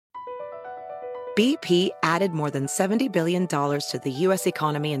BP added more than $70 billion to the U.S.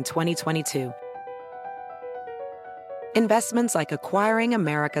 economy in 2022. Investments like acquiring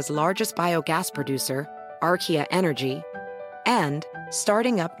America's largest biogas producer, Archaea Energy, and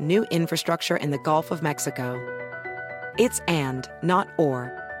starting up new infrastructure in the Gulf of Mexico. It's and, not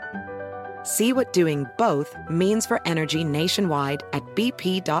or. See what doing both means for energy nationwide at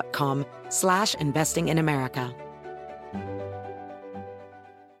bp.com/investing in America.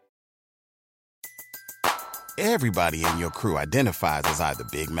 Everybody in your crew identifies as either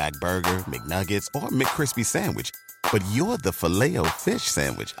Big Mac Burger, McNuggets, or McCrispy Sandwich. But you're the Filet-O-Fish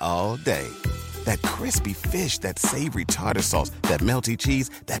Sandwich all day. That crispy fish, that savory tartar sauce, that melty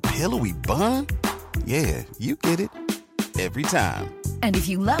cheese, that pillowy bun. Yeah, you get it. Every time. And if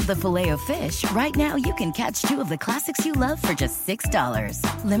you love the Filet-O-Fish, right now you can catch two of the classics you love for just $6.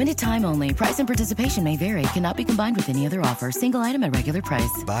 Limited time only. Price and participation may vary. Cannot be combined with any other offer. Single item at regular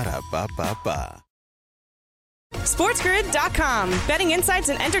price. Ba-da-ba-ba-ba. SportsGrid.com. Betting insights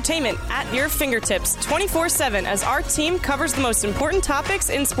and entertainment at your fingertips 24/7 as our team covers the most important topics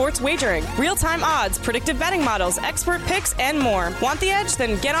in sports wagering. Real-time odds, predictive betting models, expert picks, and more. Want the edge?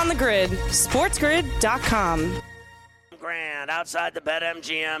 Then get on the grid. SportsGrid.com. Grand outside the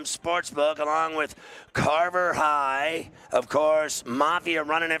BetMGM Sportsbook, along with Carver High, of course, Mafia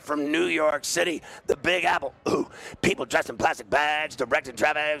running it from New York City, the Big Apple. Ooh, people dressed in plastic bags, directing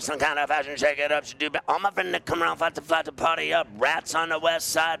traffic, some kind of fashion, shake it up, should do. All my friends that come around, flat to party up. Rats on the west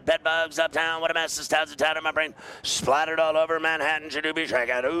side, bedbugs uptown. What a mess! This town's a tad in my brain, splattered all over Manhattan. Shadooby, shake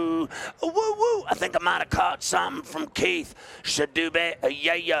it, ooh, woo woo. I think I might have caught something from Keith. Shadooby,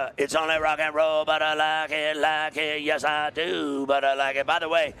 yeah. It's only rock and roll, but I like it. Yes, I do, but I like it. By the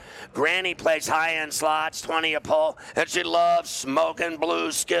way, Granny plays high-end slots, 20 a pull, and she loves smoking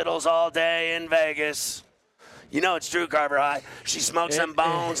blue Skittles all day in Vegas. You know it's true, Carver High. She smokes them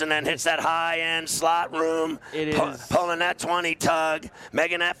bones and then hits that high-end slot room, pulling that 20 tug,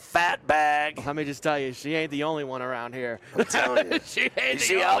 making that fat bag. Let me just tell you, she ain't the only one around here. I'm telling you. You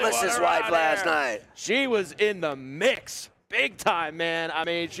see Elvis's wife last night? She was in the mix. Big time, man. I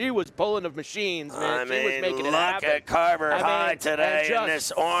mean, she was pulling the machines, man. She was making it happen. Look at Carver High today in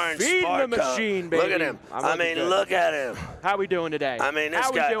this orange sport the machine, baby. Look at him. Look at him. How we doing today? I mean,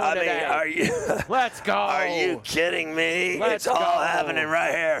 this guy. Are you? Let's go. Are you kidding me? Let's all go. happening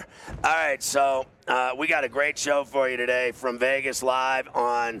right here. All right, so we got a great show for you today from Vegas live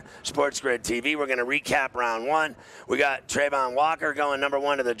on Sports Grid TV. We're going to recap round one. We got Trayvon Walker going number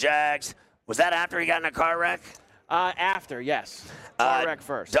one to the Jags. Was that after he got in a car wreck? After, yes. Car wreck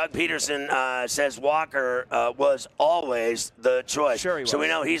first. Doug Peterson says Walker was always the choice. Sure he was. So we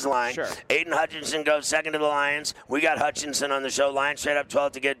know he's lying. Sure. Aiden Hutchinson goes second to the Lions. We got Hutchinson on the show. Lions straight up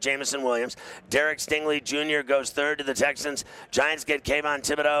 12 to get Jameson Williams. Derek Stingley Jr. goes third to the Texans. Giants get Kayvon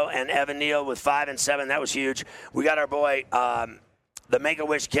Thibodeau and Evan Neal with 5 and 7. That was huge. We got our boy, the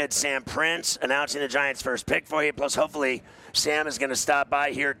Make-A-Wish kid, Sam Prince, announcing the Giants' first pick for you. Plus, hopefully, Sam is going to stop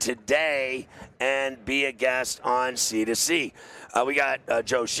by here today and be a guest on C2C. We got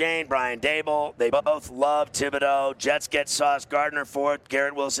Joe Shane, Brian Dable. They both love Thibodeau. Jets get Sauce Gardner 4th,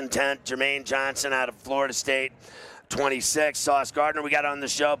 Garrett Wilson 10th, Jermaine Johnson out of Florida State 26th. Sauce Gardner we got on the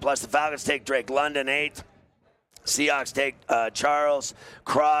show. Plus, the Falcons take Drake London 8th. Seahawks take Charles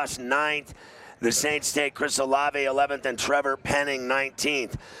Cross 9th. The Saints take Chris Olave 11th and Trevor Penning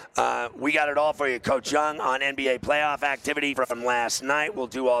 19th. We got it all for you. Coach Young on NBA playoff activity from last night. We'll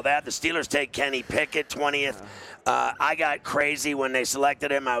do all that. The Steelers take Kenny Pickett 20th. I got crazy when they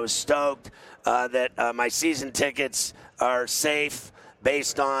selected him. I was stoked that my season tickets are safe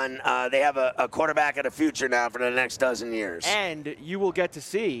based on they have a quarterback of the future now for the next dozen years. And you will get to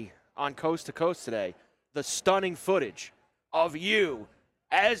see on Coast to Coast today the stunning footage of you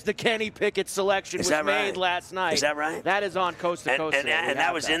as the Kenny Pickett selection was made last night. Is that right? That is on Coast to Coast today. And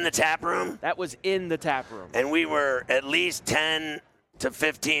that was in the tap room? That was in the tap room. And we were at least 10 to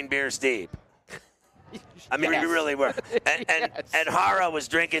 15 beers deep. I mean, we really were. And Hara was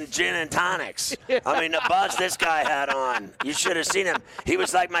drinking gin and tonics. I mean, the buzz this guy had on. You should have seen him. He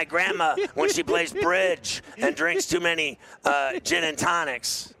was like my grandma when she plays bridge and drinks too many gin and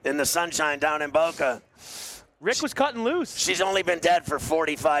tonics in the sunshine down in Boca. Rick was cutting loose. She's only been dead for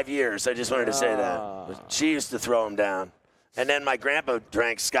 45 years. I just wanted to say that. She used to throw him down. And then my grandpa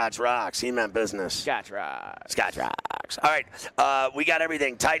drank Scotch Rocks. He meant business. Scotch Rocks. Scotch Rocks. All right, we got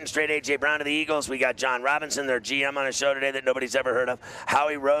everything. Titans trade A.J. Brown to the Eagles. We got John Robinson, their GM, on a show today that nobody's ever heard of.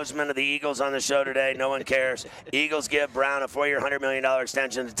 Howie Roseman of the Eagles on the show today. No one cares. Eagles give Brown a 4-year, $100 million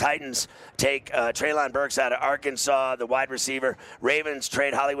extension. The Titans take Treylon Burks out of Arkansas, the wide receiver. Ravens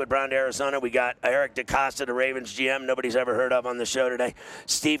trade Hollywood Brown to Arizona. We got Eric DeCosta, the Ravens GM, nobody's ever heard of on the show today.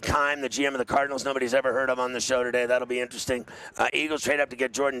 Steve Keim, the GM of the Cardinals, nobody's ever heard of on the show today. That'll be interesting. Eagles trade up to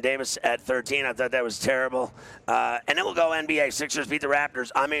get Jordan Davis at 13. I thought that was terrible. And then we'll go NBA. Sixers beat the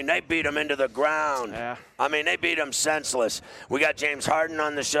Raptors. I mean, they beat them into the ground. Yeah. I mean, they beat them senseless. We got James Harden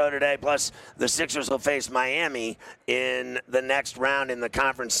on the show today, plus the Sixers will face Miami in the next round in the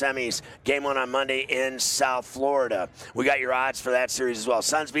conference semis. Game 1 on Monday in South Florida. We got your odds for that series as well.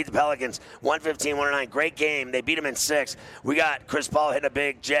 Suns beat the Pelicans 115-109. Great game. They beat them in 6. We got Chris Paul hitting a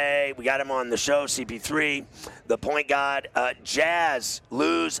big J. We got him on the show, CP3. The point guard. Jazz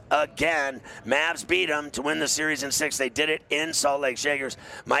lose again. Mavs beat them to win the series in 6. They did it in Salt Lake Shakers.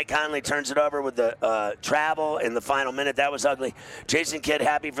 Mike Conley turns it over with the travel in the final minute. That was ugly. Jason Kidd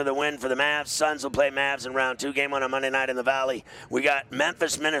happy for the win for the Mavs. Suns will play Mavs in round 2. Game 1 on Monday night in the Valley. We got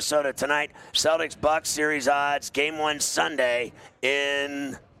Memphis, Minnesota tonight. Celtics, Bucks series odds. Game 1 Sunday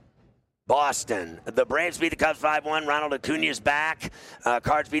in Boston. The Braves beat the Cubs 5-1. Ronald Acuna's back.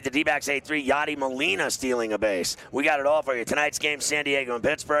 Cards beat the D-backs 8-3. Yadi Molina stealing a base. We got it all for you. Tonight's game, San Diego and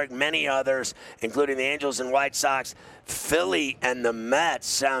Pittsburgh. Many others, including the Angels and White Sox. Philly and the Mets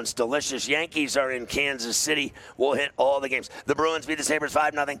sounds delicious. Yankees are in Kansas City. We'll hit all the games. The Bruins beat the Sabres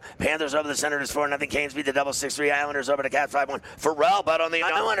 5-0. Panthers over the Senators 4-0. Canes beat the Devils 6-3. Islanders over the Cats 5-1. Pharrell bet on the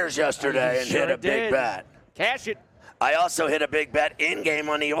Islanders yesterday and hit a big bet. Cash it. I also hit a big bet in-game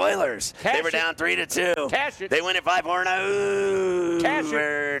on the Oilers. They were down 3-2. Cash it. They win at 5-4.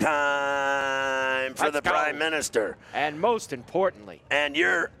 Overtime for the Prime Minister. And most importantly. And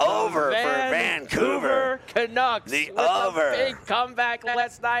you're over for Vancouver. Canucks. The with over. A big comeback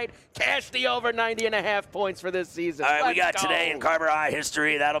last night. Cash the over 90.5 points for this season. All right, we got go. today in Carver High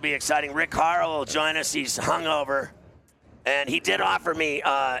history. That'll be exciting. Rick Harrell will join us. He's hungover. And he did offer me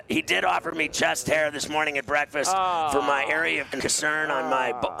chest hair this morning at breakfast for my area of concern on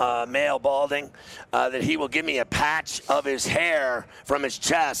my male balding, that he will give me a patch of his hair from his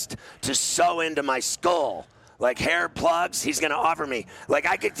chest to sew into my skull. Like hair plugs, he's going to offer me. Like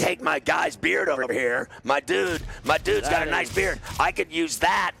I could take my guy's beard over here. My dude's got a nice beard. I could use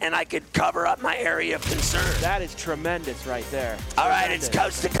that, and I could cover up my area of concern. That is tremendous right there. All right, it's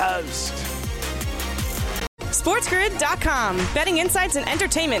coast to coast. SportsGrid.com. Betting insights and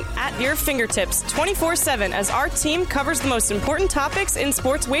entertainment at your fingertips 24/7 as our team covers the most important topics in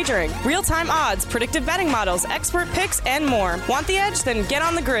sports wagering. Real-time odds, predictive betting models, expert picks, and more. Want the edge? Then get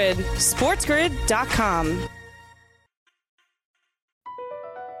on the grid. SportsGrid.com.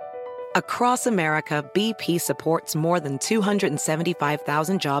 Across America, BP supports more than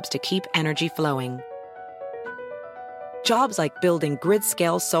 275,000 jobs to keep energy flowing. Jobs like building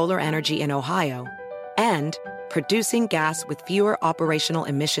grid-scale solar energy in Ohio and producing gas with fewer operational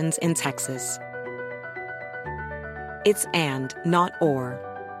emissions in Texas. It's and, not or.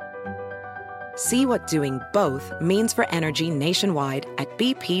 See what doing both means for energy nationwide at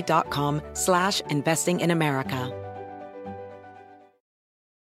bp.com/investing in America.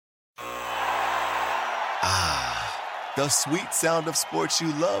 The sweet sound of sports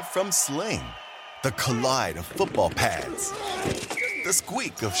you love from Sling. The collide of football pads. The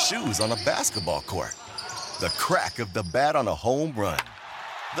squeak of shoes on a basketball court. The crack of the bat on a home run.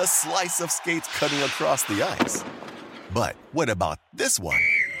 The slice of skates cutting across the ice. But what about this one?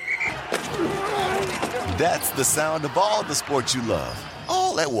 That's the sound of all the sports you love,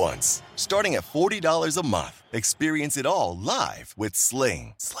 all at once. Starting at $40 a month. Experience it all live with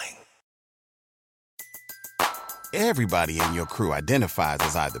Sling. Everybody in your crew identifies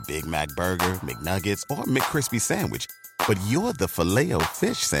as either Big Mac Burger, McNuggets, or McCrispy Sandwich. But you're the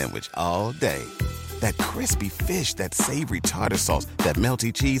Filet-O-Fish Sandwich all day. That crispy fish, that savory tartar sauce, that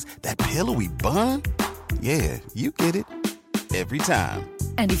melty cheese, that pillowy bun. Yeah, you get it. Every time.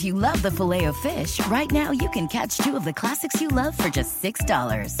 And if you love the Filet-O-Fish, right now you can catch 2 of the classics you love for just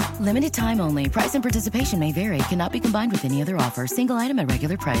 $6. Limited time only. Price and participation may vary. Cannot be combined with any other offer. Single item at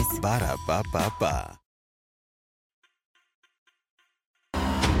regular price. Ba-da-ba-ba-ba.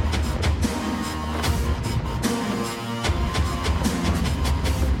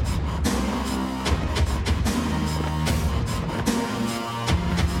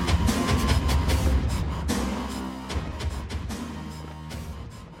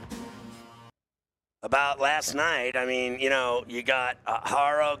 about last night. I mean, you got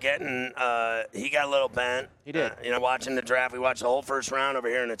Haro getting he got a little bent. He did. Watching the draft. We watched the whole first round over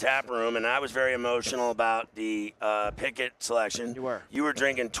here in the tap room, and I was very emotional about the Pickett selection. You were. You were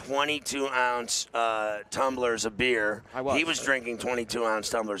drinking 22-ounce tumblers of beer. I was. He was drinking 22-ounce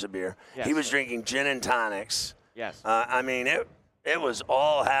tumblers of beer. Yes. He was drinking gin and tonics. Yes. I mean, it was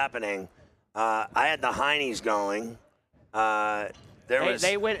all happening. I had the Heinies going.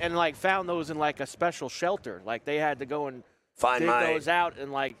 They went and found those in a special shelter. They had to go and find dig those out in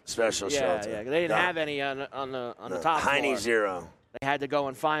special shelter. Yeah, they didn't have any on the top floor. Heine Zero. They had to go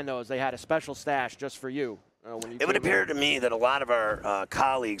and find those. They had a special stash just for you. It would appear to me that a lot of our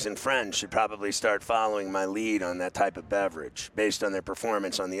colleagues and friends should probably start following my lead on that type of beverage based on their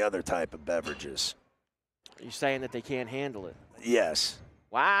performance on the other type of beverages. Are you saying that they can't handle it? Yes.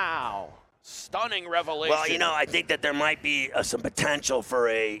 Wow. Stunning revelation. Well, I think that there might be some potential for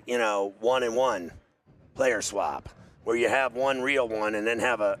a, 1-and-1 player swap where you have one real one and then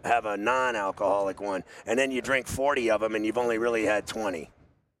have a non-alcoholic one, and then you drink 40 of them and you've only really had 20.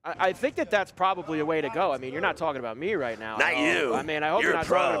 I think that's probably a way to go. I mean, you're not talking about me right now. Not you. I mean, I hope you're not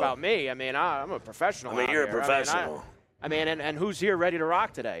talking about me. I mean, I'm a professional. You're a professional. And who's here ready to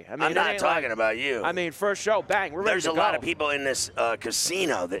rock today? I mean, I'm not talking about you. I mean, first show, bang, we're ready to go. There's a lot of people in this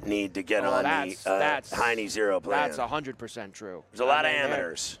casino that need to get on the Heine Zero plan. That's 100% true. There's a lot of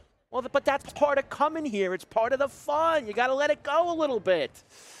amateurs. Well, but that's part of coming here. It's part of the fun. You got to let it go a little bit.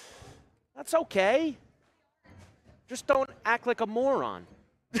 That's okay. Just don't act like a moron.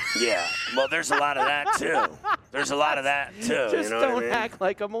 Yeah, well, there's a lot of that, too. Just don't act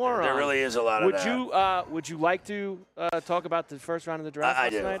like a moron. There really is a lot of that. Would you like to talk about the first round of the draft I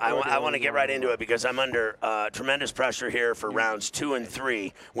do. tonight? I want to get right into it because I'm under tremendous pressure here for rounds 2 and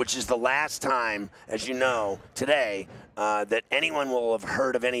 3, which is the last time, as you know, today, that anyone will have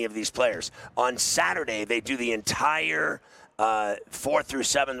heard of any of these players. On Saturday, they do the entire 4th through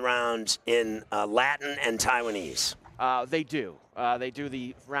 7th rounds in Latin and Taiwanese. They do. They do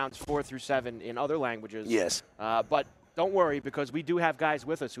the rounds 4 through 7 in other languages. Yes. But don't worry, because we do have guys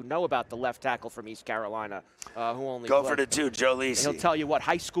with us who know about the left tackle from East Carolina who only go for the 2, Joe Lisi. He'll tell you what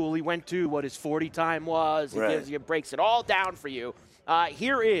high school he went to, what his 40 time was. He breaks it all down for you.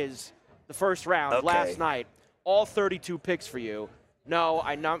 Here is the first round last night. All 32 picks for you. No,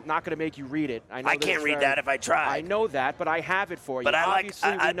 I'm not going to make you read it. I can't read that if I try. I know that, but I have it for you. But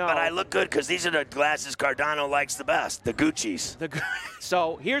I look good because these are the glasses Cardano likes the best, the Gucci's.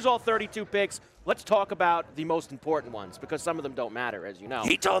 So here's all 32 picks. Let's talk about the most important ones because some of them don't matter, as you know.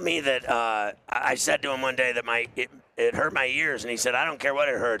 He told me that I said to him one day that it hurt my ears, and he said, I don't care what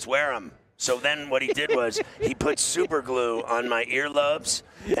it hurts, wear them. So then what he did was he put super glue on my earlobes,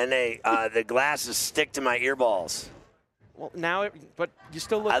 and the glasses stick to my earballs. Well, but you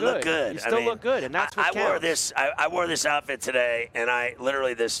still look good. I look good. You still look good, and that's what counts. I wore this outfit today, and I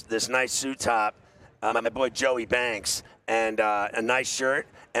literally this nice suit top, my boy Joey Banks, and a nice shirt.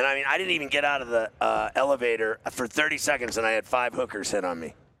 And I mean, I didn't even get out of the elevator for 30 seconds, and I had 5 hookers hit on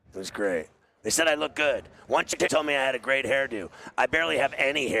me. It was great. They said I look good. One chick told me I had a great hairdo. I barely have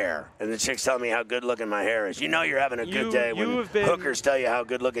any hair, and the chick's telling me how good looking my hair is. You know you're having a good day when hookers tell you how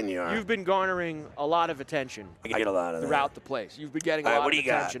good looking you are. You've been garnering a lot of attention. I get a lot of throughout the place. You've been getting a lot of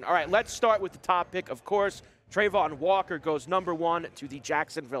attention. All right, let's start with the top pick. Of course, Travon Walker goes number 1 to the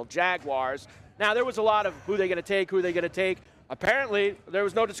Jacksonville Jaguars. Now, there was a lot of who they're going to take. Apparently, there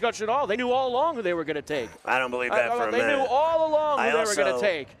was no discussion at all. They knew all along who they were going to take. I don't believe that for a minute. They knew all along who they were going to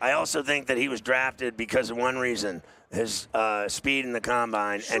take. I also think that he was drafted because of one reason, his speed in the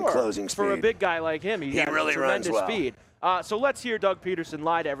combine and closing speed. For a big guy like him, he really runs well. Speed. So let's hear Doug Peterson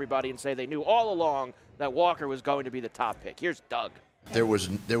lie to everybody and say they knew all along that Walker was going to be the top pick. Here's Doug. There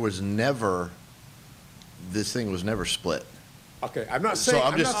was never – this thing was never split. Okay, I'm not saying it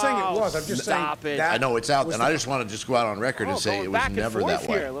was. I'm just saying it. I know it's out, and I just want to just go out on record and say it was never that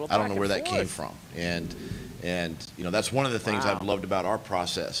way. I don't know where that came from, and that's one of the things I've loved about our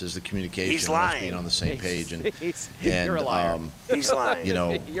process is the communication. He's lying. Being on the same page, and you're a liar. He's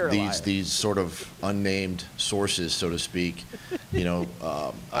lying. These sort of unnamed sources, so to speak.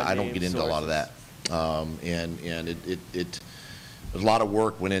 I don't get into a lot of that, and it a lot of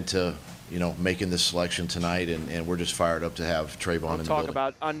work went into. Making this selection tonight, and we're just fired up to have Travon in the building. Talk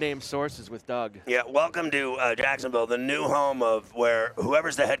about unnamed sources with Doug. Yeah, welcome to Jacksonville, the new home of where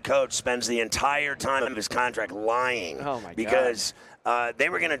whoever's the head coach spends the entire time of his contract lying. Oh, my God. Because they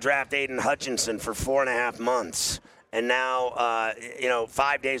were going to draft Aiden Hutchinson for 4.5 months. And now,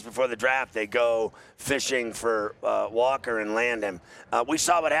 5 days before the draft, they go fishing for Walker and land him. We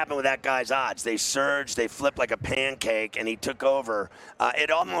saw what happened with that guy's odds. They surged, they flipped like a pancake, and he took over.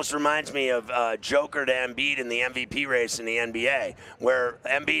 It almost reminds me of Joker to Embiid in the MVP race in the NBA, where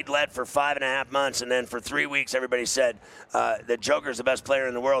Embiid led for 5.5 months, and then for 3 weeks everybody said that Joker's the best player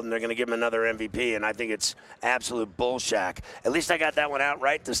in the world, and they're going to give him another MVP, and I think it's absolute bullshack. At least I got that one out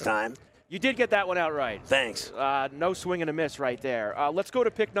right this time. You did get that one out right. Thanks. No swing and a miss right there. Let's go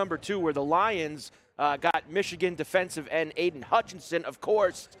to pick number 2, where the Lions got Michigan defensive end Aiden Hutchinson, of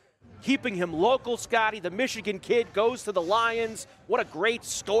course, keeping him local. Scotty, the Michigan kid, goes to the Lions. What a great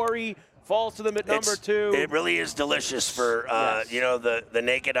story. Falls to them at number 2. It really is delicious for, the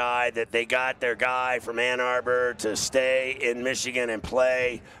naked eye that they got their guy from Ann Arbor to stay in Michigan and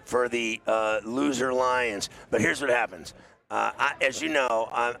play for the loser Lions. But here's what happens. As you know,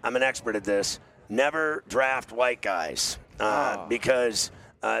 I'm an expert at this. Never draft white guys because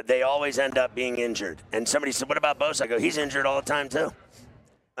they always end up being injured. And somebody said, what about Bosa? I go, he's injured all the time too.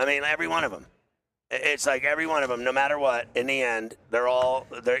 I mean, every one of them. It's like every one of them, no matter what, in the end,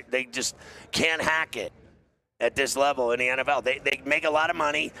 they just can't hack it at this level in the NFL. They make a lot of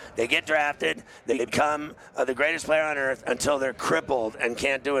money. They get drafted. They become the greatest player on earth until they're crippled and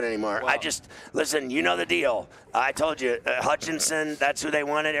can't do it anymore. Wow. Listen, you know the deal. I told you, Hutchinson, that's who they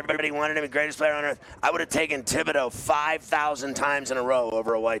wanted. Everybody wanted him, the greatest player on earth. I would have taken Thibodeau 5,000 times in a row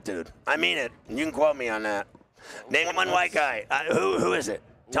over a white dude. I mean it. You can quote me on that. Name one white guy. Who is it?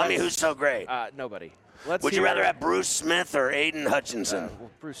 Tell me who's so great. Nobody. Would you rather have Bruce Smith or Aiden Hutchinson?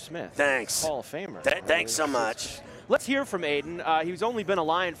 Bruce Smith. Thanks. Hall of Famer. Thanks so much. Let's hear from Aiden. He's only been a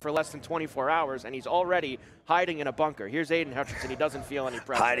Lion for less than 24 hours, and he's already hiding in a bunker. Here's Aiden Hutchinson. He doesn't feel any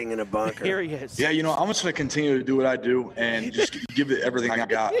pressure. Hiding in a bunker. Here he is. Yeah, I'm just going to continue to do what I do and just give it everything I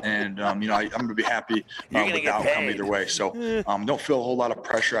got. And, I'm going to be happy with the outcome either way. So don't feel a whole lot of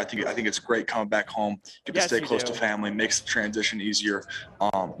pressure. I think it's great coming back home. Get to stay close to family, makes the transition easier.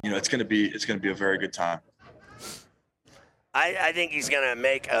 It's going to be a very good time. I think he's going to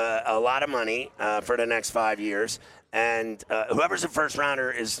make a lot of money for the next 5 years. And whoever's a first rounder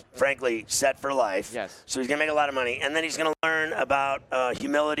is, frankly, set for life. Yes. So he's going to make a lot of money. And then he's going to learn about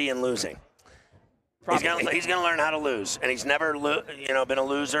humility and losing. He's going to learn how to lose. And he's never been a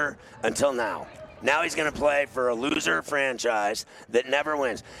loser until now. Now he's going to play for a loser franchise that never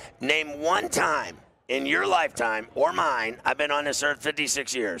wins. Name one time in your lifetime or mine, I've been on this earth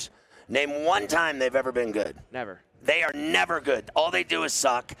 56 years, name one time they've ever been good. Never. They are never good. All they do is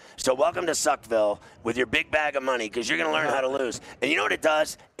suck. So welcome to Suckville with your big bag of money because you're going to learn how to lose. And you know what it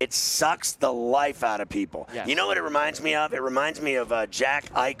does? It sucks the life out of people. Yes. You know what it reminds me of? It reminds me of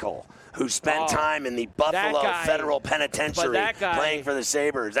Jack Eichel, who spent time in the Buffalo Federal Penitentiary playing for the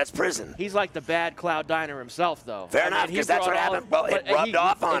Sabres. That's prison. He's like the bad Cloud Diner himself, though. Fair enough, because that's what happened. Well, it rubbed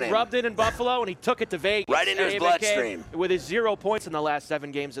off on him. It rubbed it in Buffalo, and he took it to Vegas. Right into his bloodstream. With his 0 points in the last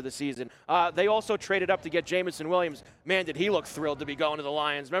 7 games of the season. They also traded up to get Jameson Williams. Man, did he look thrilled to be going to the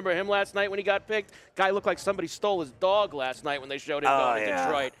Lions. Remember him last night when he got picked? Guy looked like somebody stole his dog last night when they showed him going to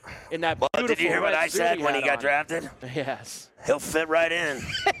Detroit. In that beautiful did you hear what I said when he got drafted? Yes. He'll fit right in.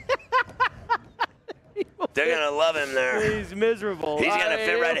 They're going to love him there. He's miserable. He's going to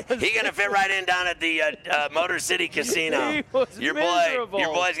fit right in. He's going to fit right in down at the Motor City Casino. He was miserable.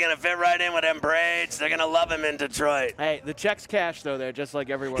 Your boy's going to fit right in with them braids. They're going to love him in Detroit. Hey, the check's cash, though, there, just like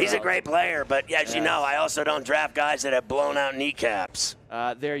everywhere else. He's a great player, but as you know, I also don't draft guys that have blown out kneecaps.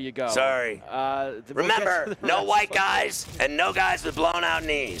 There you go. Sorry. Remember, no white guys and no guys with blown out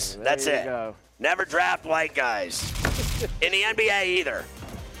knees. That's it. Go. Never draft white guys. In the NBA either.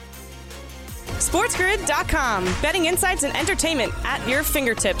 SportsGrid.com. Betting insights and entertainment at your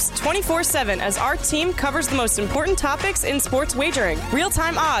fingertips 24/7 as our team covers the most important topics in sports wagering.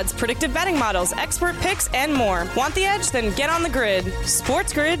 Real-time odds, predictive betting models, expert picks, and more. Want the edge? Then get on the grid.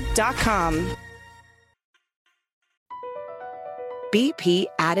 SportsGrid.com. BP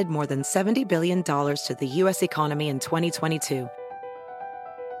added more than $70 billion to the U.S. economy in 2022.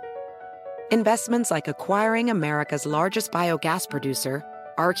 Investments like acquiring America's largest biogas producer,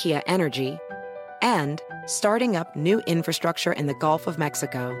 Archaea Energy, and starting up new infrastructure in the Gulf of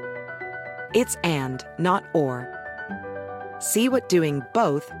Mexico. It's and, not or. See what doing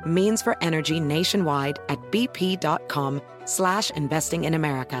both means for energy nationwide at bp.com/investing in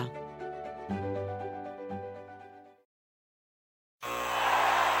America.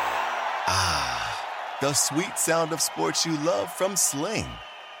 The sweet sound of sports you love from Sling.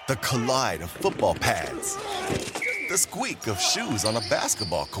 The collide of football pads. The squeak of shoes on a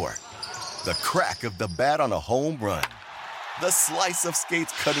basketball court. The crack of the bat on a home run. The slice of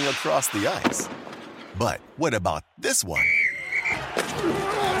skates cutting across the ice. But what about this one?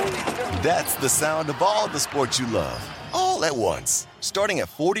 That's the sound of all the sports you love, all at once. Starting at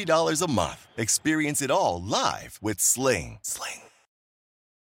 $40 a month. Experience it all live with Sling.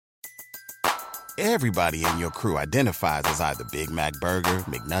 Everybody in your crew identifies as either Big Mac Burger,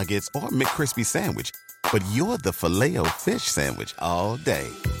 McNuggets, or McCrispy Sandwich. But you're the Filet-O-Fish Sandwich all day.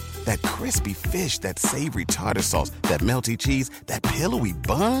 That crispy fish, that savory tartar sauce, that melty cheese, that pillowy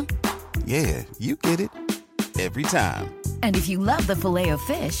bun. Yeah, you get it. Every time. And if you love the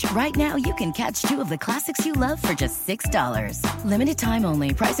Filet-O-Fish, right now you can catch 2 of the classics you love for just $6. Limited time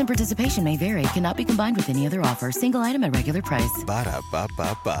only. Price and participation may vary. Cannot be combined with any other offer. Single item at regular price.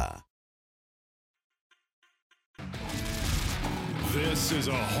 Ba-da-ba-ba-ba. This is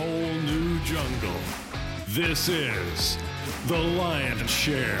a whole new jungle. This is The Lion's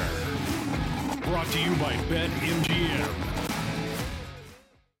Share. Brought to you by BetMGM.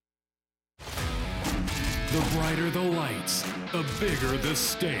 The brighter the lights, the bigger the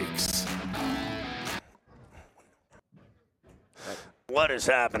stakes. What is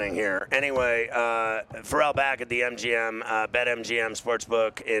happening here? Anyway, Pharrell back at the MGM, BetMGM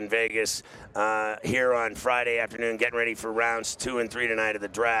Sportsbook in Vegas here on Friday afternoon, getting ready for rounds 2 and 3 tonight of the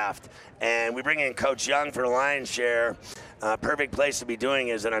draft. And we bring in Coach Young for the Lion's Share. Perfect place to be doing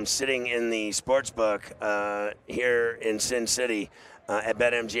is that I'm sitting in the Sportsbook here in Sin City at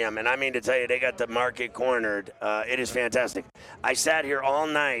BetMGM. And I mean to tell you, they got the market cornered. It is fantastic. I sat here all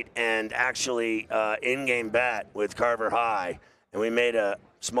night and actually in-game bet with Carver High. And we made a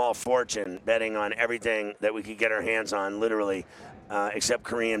small fortune betting on everything that we could get our hands on, literally, except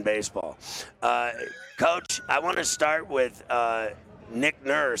Korean baseball. Coach, I want to start with Nick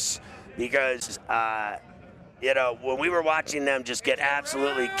Nurse because, when we were watching them just get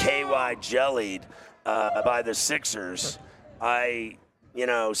absolutely KY jellied by the Sixers, I,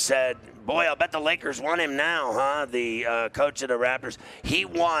 said, boy, I'll bet the Lakers won him now, huh? The coach of the Raptors. He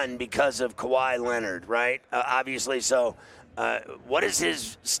won because of Kawhi Leonard, right? Obviously, so... what is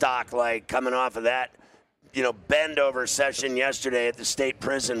his stock like coming off of that, bend over session yesterday at the state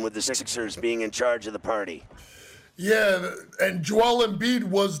prison with the Sixers being in charge of the party? Yeah, and Joel Embiid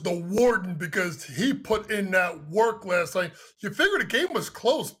was the warden because he put in that work last night. You figure the game was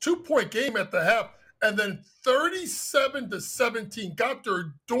close, 2-point game at the half, and then 37-17 got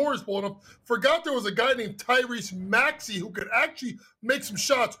their doors blown up. Forgot there was a guy named Tyrese Maxey who could actually make some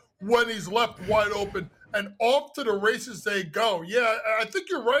shots when he's left wide open. And off to the races they go. Yeah, I think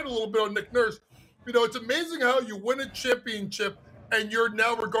you're right a little bit on Nick Nurse. It's amazing how you win a championship and you're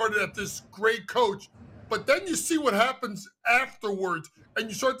now regarded as this great coach. But then you see what happens afterwards, and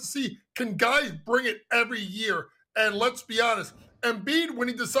you start to see, can guys bring it every year? And let's be honest, Embiid, when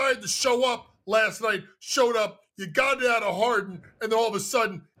he decided to show up last night, showed up, you got it out of Harden, and then all of a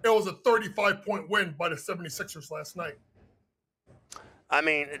sudden, it was a 35-point win by the 76ers last night. I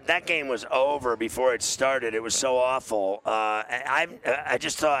mean, that game was over before it started. It was so awful. I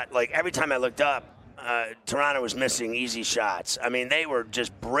just thought, every time I looked up, Toronto was missing easy shots. I mean, they were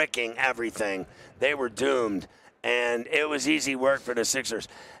just bricking everything. They were doomed, and it was easy work for the Sixers.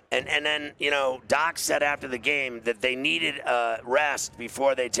 And then, Doc said after the game that they needed rest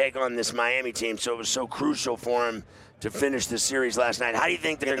before they take on this Miami team, so it was so crucial for them to finish the series last night. How do you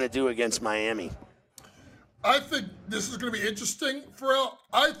think they're going to do against Miami? I think this is going to be interesting, Pharrell.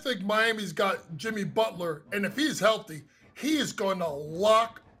 I think Miami's got Jimmy Butler, and if he's healthy, he is going to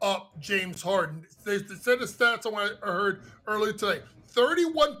lock up James Harden. They said the stats I heard earlier today.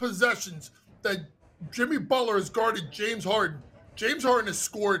 31 possessions that Jimmy Butler has guarded James Harden. James Harden has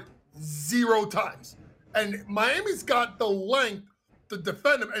scored 0 times. And Miami's got the length to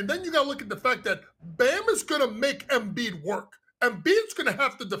defend him. And then you got to look at the fact that Bam is going to make Embiid work. Embiid's going to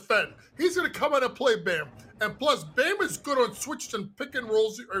have to defend. He's going to come out and play Bam. And plus, Bam is good on switches and pick and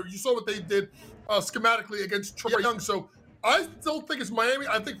rolls. You saw what they did schematically against Trae Young. So I still think it's Miami.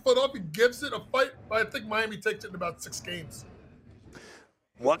 I think Philadelphia gives it a fight, but I think Miami takes it in about 6 games.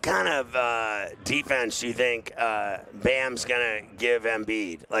 What kind of defense do you think Bam's going to give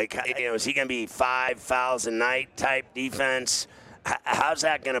Embiid? Is he going to be 5 fouls a night type defense? How's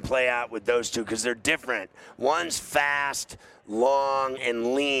that going to play out with those two? Because they're different. One's fast, long,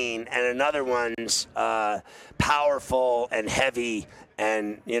 and lean, and another one's powerful and heavy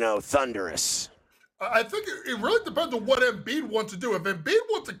and, thunderous. I think it really depends on what Embiid wants to do. If Embiid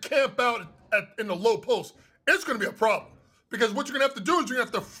wants to camp out in the low post, it's going to be a problem. Because what you're going to have to do is you're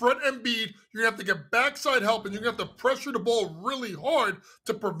going to have to front Embiid, you're going to have to get backside help, and you're going to have to pressure the ball really hard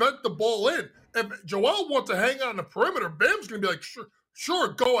to prevent the ball in. If Joel wants to hang out on the perimeter, Bam's going to be like, sure, sure,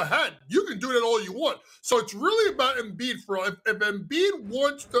 go ahead. You can do that all you want. So it's really about Embiid for all. If Embiid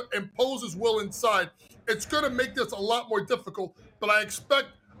wants to impose his will inside, it's going to make this a lot more difficult. But I expect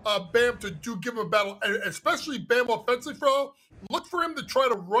Bam to give him a battle, and especially Bam offensively for all. Look for him to try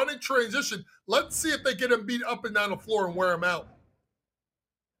to run in transition. Let's see if they get Embiid up and down the floor and wear him out.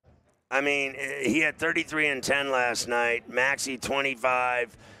 I mean, he had 33 and 10 last night. Maxey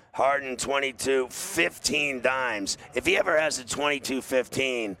 25. Harden 22, 15 dimes. If he ever has a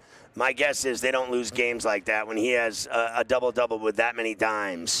 22-15, my guess is they don't lose games like that when he has a double-double with that many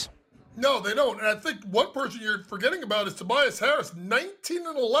dimes. No, they don't. And I think one person you're forgetting about is Tobias Harris, 19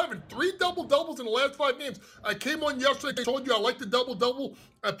 and 11, 3 double-doubles in the last 5 games. I came on yesterday, I told you I like the double-double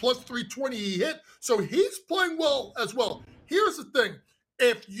at plus 320 he hit. So he's playing well as well. Here's the thing.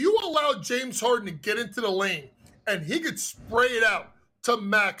 If you allow James Harden to get into the lane and he could spray it out to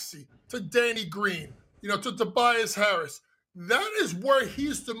Maxey, to Danny Green, to Tobias Harris, that is where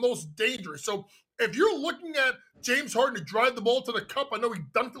he's the most dangerous. So if you're looking at James Harden to drive the ball to the cup, I know he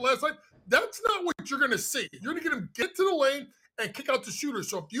dunked it last night, that's not what you're going to see. You're going to get him get to the lane and kick out the shooter.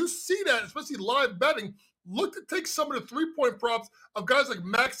 So if you see that, especially live betting, look to take some of the three-point props of guys like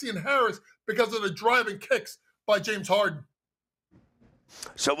Maxey and Harris because of the driving kicks by James Harden.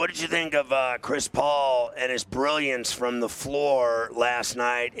 So what did you think of Chris Paul and his brilliance from the floor last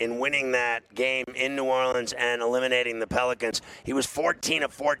night in winning that game in New Orleans and eliminating the Pelicans? He was 14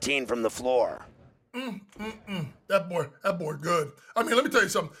 of 14 from the floor. That boy good. I mean, let me tell you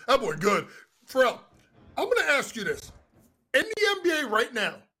something. That boy good. Pharrell, I'm going to ask you this. In the NBA right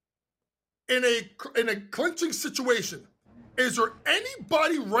now, in a clinching situation, is there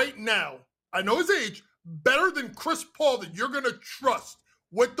anybody right now, I know his age, better than Chris Paul that you're going to trust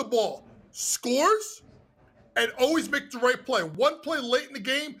with the ball? Scores and always make the right play. One play late in the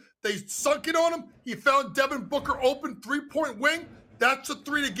game, they sunk it on him. He found Devin Booker open, three-point wing. That's the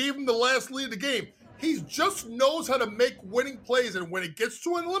three that gave him the last lead of the game. He just knows how to make winning plays, and when it gets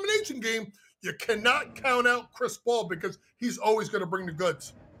to an elimination game, you cannot count out Chris Paul because he's always going to bring the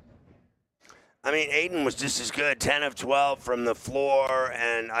goods. I mean, Ayton was just as good, 10 of 12 from the floor,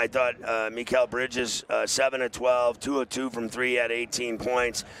 and I thought Mikal Bridges, 7 of 12, 2 of 2 from 3 at 18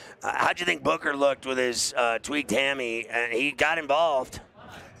 points. How'd you think Booker looked with his tweaked hammy? And he got involved.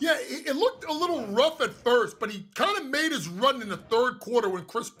 Yeah, it looked a little rough at first, but he kind of made his run in the third quarter when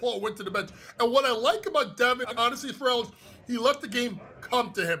Chris Paul went to the bench. And what I like about Devin, honestly, Pharrell, is he let the game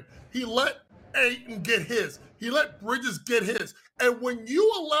come to him. He let Ayton get his. He let Bridges get his. And when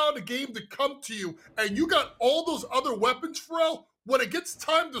you allow the game to come to you and you got all those other weapons, Pharrell, when it gets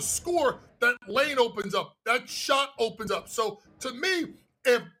time to score, that lane opens up. That shot opens up. So to me,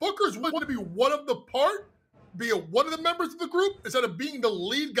 if Booker's going to be one of the part, be one of the members of the group, instead of being the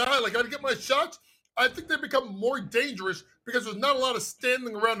lead guy, like I got to get my shots, I think they become more dangerous because there's not a lot of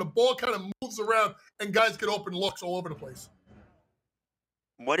standing around. The ball kind of moves around and guys get open looks all over the place.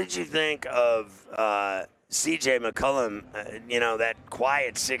 What did you think of C.J. McCollum, that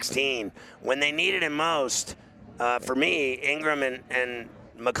quiet 16? When they needed him most, for me, Ingram and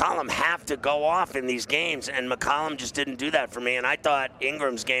McCollum have to go off in these games, and McCollum just didn't do that for me. And I thought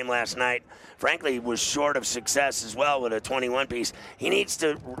Ingram's game last night, frankly, was short of success as well with a 21-piece. He needs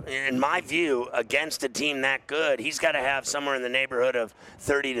to, in my view, against a team that good, he's got to have somewhere in the neighborhood of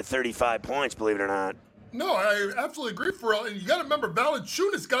 30 to 35 points, believe it or not. No, I absolutely agree, Pharrell. And you got to remember,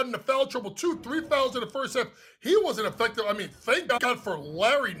 Valanciunas got into foul trouble too. 3 fouls in the first half. He wasn't effective. I mean, thank God for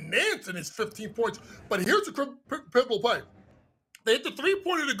Larry Nance and his 15 points. But here's the pivotal play. They hit the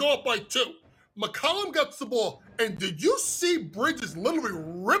three-pointer to go up by 2. McCollum gets the ball. And did you see Bridges literally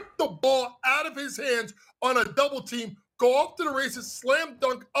rip the ball out of his hands on a double team, go off to the races, slam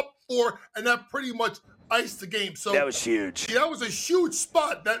dunk up 4, and that pretty much iced the game. So that was huge. That was a huge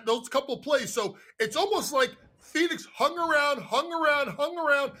spot, those couple of plays. So it's almost like Phoenix hung around,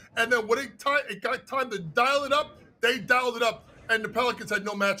 and then when it got time to dial it up, they dialed it up, and the Pelicans had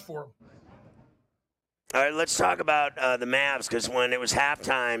no match for them. All right, let's talk about the Mavs, because when it was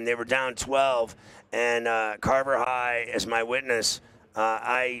halftime, they were down 12, and Carver High, as my witness,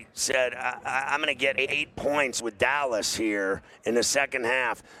 I said, I'm going to get 8 points with Dallas here in the second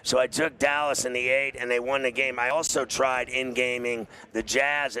half. So I took Dallas in the 8, and they won the game. I also tried in-gaming the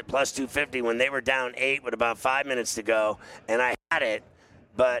Jazz at plus 250 when they were down 8 with about 5 minutes to go, and I had it.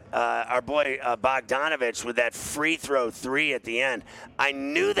 But our boy Bogdanovich with that free throw 3 at the end, I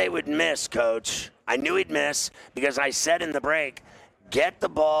knew they would miss, Coach. I knew he'd miss because I said in the break, Get the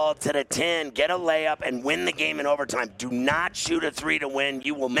ball to the 10, get a layup, and win the game in overtime. Do not shoot a 3 to win.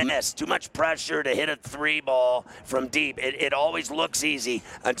 You will miss. Too much pressure to hit a 3 ball from deep. It always looks easy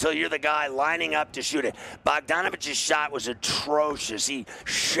until you're the guy lining up to shoot it. Bogdanovic's shot was atrocious. He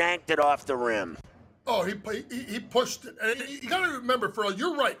shanked it off the rim. Oh, he pushed it. And you got to remember, Pharrell,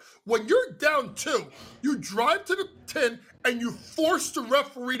 you're right. When you're down 2, you drive to the 10 and you force the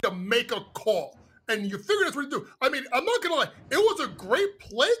referee to make a call. And you figure that's what you do. I mean, I'm not going to lie. It was a great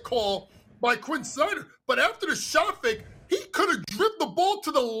play call by Quinn Snyder. But after the shot fake, he could have driven the ball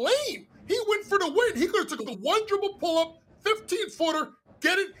to the lane. He went for the win. He could have took the 1 dribble pull-up, 15-footer,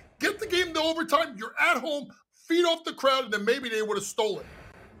 get it, get the game to overtime. You're at home, feed off the crowd, and then maybe they would have stolen.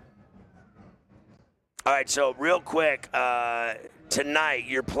 All right, so real quick, tonight,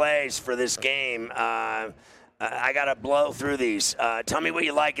 your plays for this game, I got to blow through these. Tell me what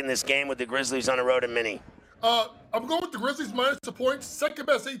you like in this game with the Grizzlies on the road in Mini. I'm going with the Grizzlies minus the points. Second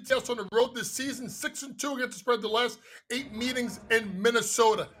best ATS on the road this season, 6-2 against the spread the last 8 meetings in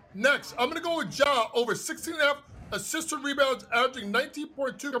Minnesota. Next, I'm going to go with Ja over 16.5 assists and rebounds, averaging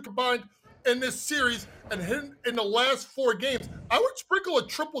 19.2 combined in this series and hitting in the last 4 games. I would sprinkle a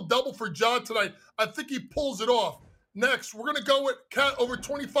triple-double for Ja tonight. I think he pulls it off. Next, we're going to go with Cat over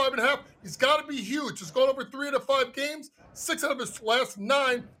 25.5. He's got to be huge. He's gone over 3 out of 5 games. 6 out of his last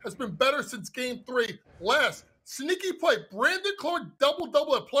 9 has been better since game 3. Last, sneaky play. Brandon Clark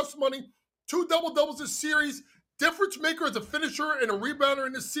double-double at plus money. 2 double-doubles this series. Difference maker as a finisher and a rebounder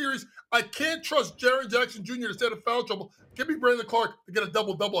in this series. I can't trust Jaren Jackson Jr. to stay out of foul trouble. Give me Brandon Clark to get a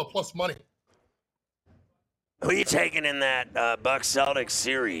double-double at plus money. Who are you taking in that Bucks-Celtics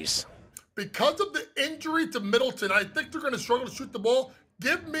series? Because of the injury to Middleton, I think they're going to struggle to shoot the ball.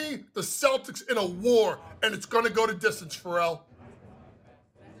 Give me the Celtics in a war, and it's going to go to distance, Pharrell.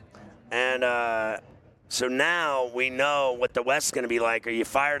 And so now we know what the West's going to be like. Are you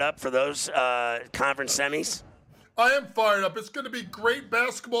fired up for those conference semis? I am fired up. It's going to be great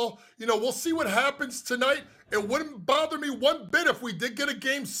basketball. You know, we'll see what happens tonight. It wouldn't bother me one bit if we did get a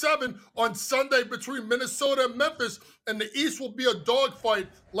Game 7 on Sunday between Minnesota and Memphis, and the East will be a dogfight.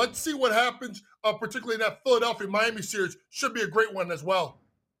 Let's see what happens, particularly in that Philadelphia-Miami series. Should be a great one as well.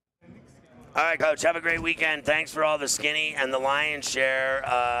 All right, Coach, have a great weekend. Thanks for all the skinny and the lion's share.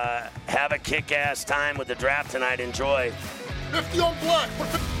 Have a kick-ass time with the draft tonight. Enjoy. 50 on black.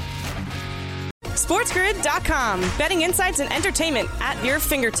 SportsGrid.com. Betting insights and entertainment at your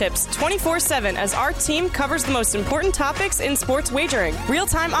fingertips 24/7 as our team covers the most important topics in sports wagering.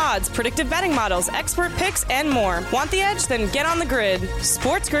 Real-time odds, predictive betting models, expert picks, and more. Want the edge? Then get on the grid.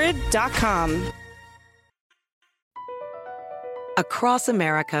 SportsGrid.com. Across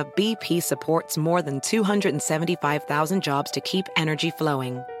America, BP supports more than 275,000 jobs to keep energy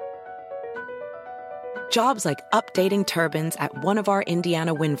flowing. Jobs like updating turbines at one of our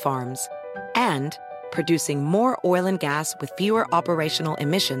Indiana wind farms and producing more oil and gas with fewer operational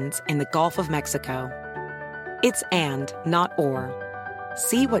emissions in the Gulf of Mexico. It's and, not or.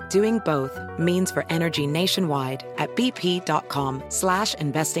 See what doing both means for energy nationwide at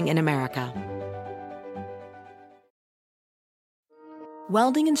bp.com/investing in America.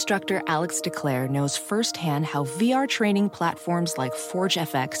 Welding instructor Alex DeClaire knows firsthand how VR training platforms like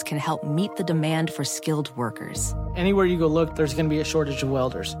ForgeFX can help meet the demand for skilled workers. Anywhere you go look, there's going to be a shortage of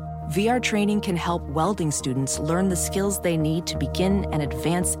welders. VR training can help welding students learn the skills they need to begin and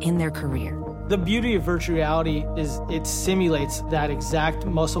advance in their career. The beauty of virtual reality is it simulates that exact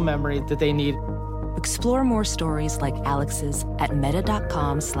muscle memory that they need. Explore more stories like Alex's at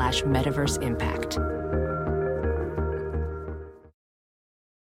meta.com/metaverseimpact.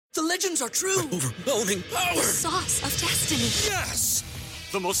 The legends are true. Overwhelming power! The sauce of destiny. Yes!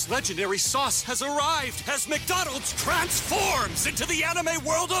 The most legendary sauce has arrived as McDonald's transforms into the anime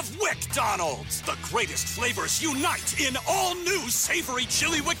world of WickDonald's. The greatest flavors unite in all new savory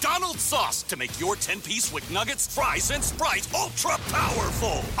chili McDonald's sauce to make your 10-piece Wick Nuggets, fries, and Sprite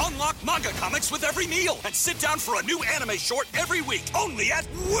ultra-powerful. Unlock manga comics with every meal and sit down for a new anime short every week only at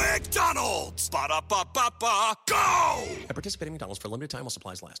WickDonald's. Ba-da-ba-ba-ba, go! At participating McDonald's for a limited time while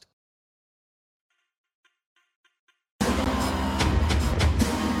supplies last.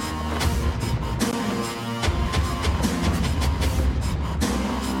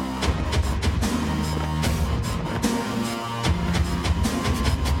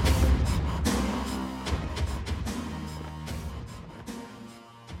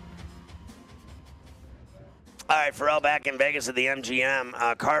 All right, Pharrell back in Vegas at the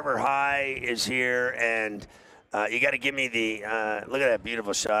MGM. Carver High is here, and you got to give me the look at that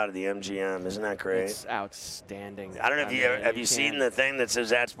beautiful shot of the MGM. Isn't that great? It's outstanding. I don't know if have you seen the thing that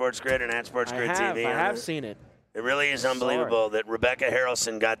says at Sports Grid and at Sports Grid TV? I have seen it. It really is unbelievable that Rebecca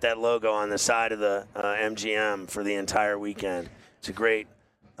Harrelson got that logo on the side of the MGM for the entire weekend. It's a great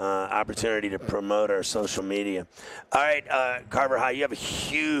opportunity to promote our social media. All right, Carver High, you have a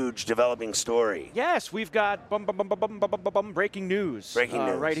huge developing story. Yes, we've got breaking news. Breaking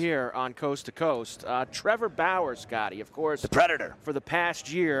news. Right here on Coast to Coast. Trevor Bauer, Scotty, of course. The Predator. For the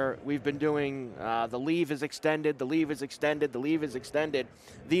past year, we've been doing the leave is extended, the leave is extended, the leave is extended.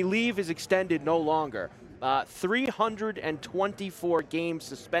 The leave is extended no longer. 324 game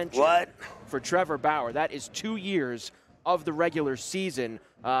suspension for Trevor Bauer. That is 2 years of the regular season,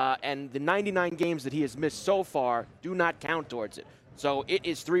 and the 99 games that he has missed so far do not count towards it. So it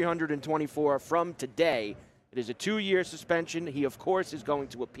is 324 from today. It is a 2-year suspension. He, of course, is going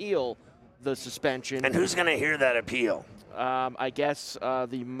to appeal the suspension. And who's going to hear that appeal? I guess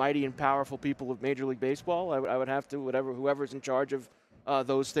the mighty and powerful people of Major League Baseball. I would have to, whoever's in charge of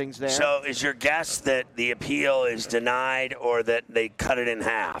those things there. So is your guess that the appeal is denied or that they cut it in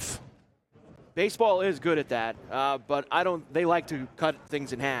half? Baseball is good at that, but they like to cut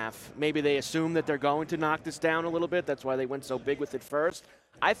things in half. Maybe they assume that they're going to knock this down a little bit. That's why they went so big with it first.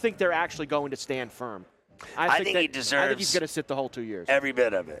 I think they're actually going to stand firm. I think he deserves I think he's going to sit the whole 2 years. Every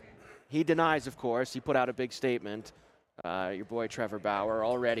bit of it. He denies, of course. He put out a big statement. Your boy Trevor Bauer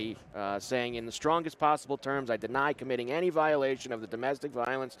already saying, in the strongest possible terms, I deny committing any violation of the domestic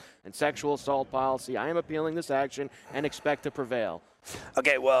violence and sexual assault policy. I am appealing this action and expect to prevail.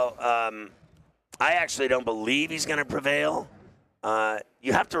 Okay, well, I actually don't believe he's going to prevail.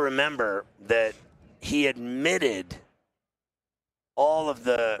 You have to remember that he admitted all of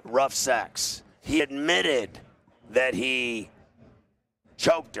the rough sex. He admitted that he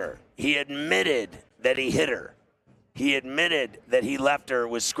choked her. He admitted that he hit her. He admitted that he left her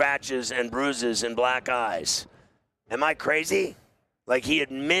with scratches and bruises and black eyes. Am I crazy? Like, he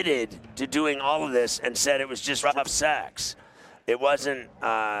admitted to doing all of this and said it was just rough sex. It wasn't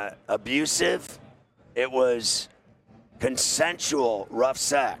abusive. It was consensual rough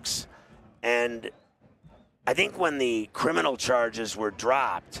sex. And I think when the criminal charges were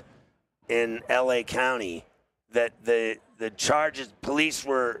dropped in L.A. County, that the charges, police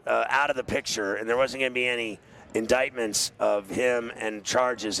were out of the picture, and there wasn't going to be any indictments of him and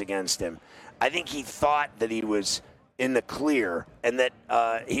charges against him. I think he thought that he was in the clear and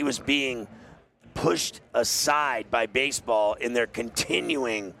that he was being pushed aside by baseball in their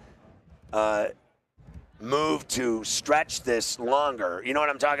continuing move to stretch this longer. You know what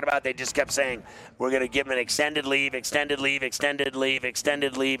I'm talking about? They just kept saying, we're going to give him an extended leave, extended leave, extended leave,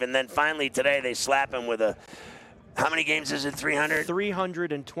 extended leave. And then finally today they slap him with a, how many games is it, 300?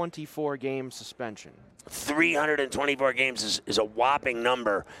 324 game suspension. 324 games is a whopping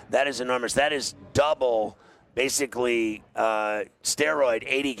number. That is enormous. That is double, basically, steroid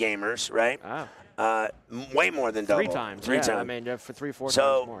 80 gamers, right? Way more than double. Three times. I mean, for 3-4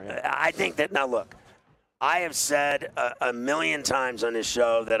 times more. Yeah. I think that, now look, I have said a million times on this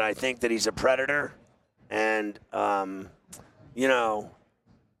show that I think that he's a predator. And, you know,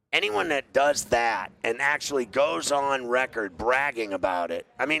 anyone that does that and actually goes on record bragging about it,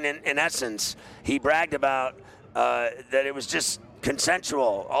 I mean, in essence, he bragged about that it was just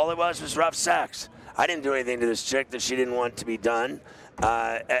consensual. All it was rough sex. I didn't do anything to this chick that she didn't want to be done.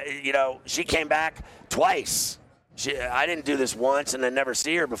 You know, she came back twice. I didn't do this once and then never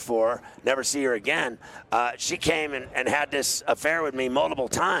see her before, never see her again. She came and had this affair with me multiple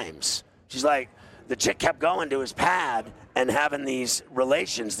times. She's like, the chick kept going to his pad and having these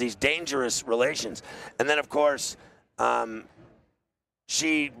relations, these dangerous relations. And then, of course,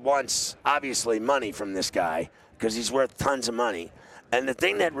 she wants, obviously, money from this guy because he's worth tons of money. And the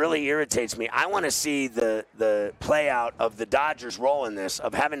thing that really irritates me, I want to see the play out of the Dodgers' role in this,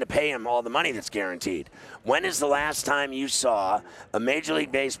 of having to pay him all the money that's guaranteed. When is the last time you saw a Major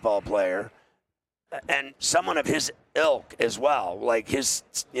League Baseball player and someone of his ilk as well, like his,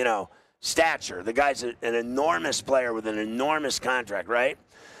 you know, stature? The guy's an enormous player with an enormous contract, right?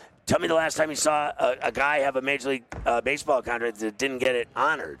 Tell me the last time you saw a guy have a Major League Baseball contract that didn't get it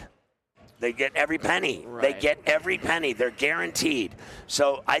honored. They get every penny. Right. They get every penny. They're guaranteed.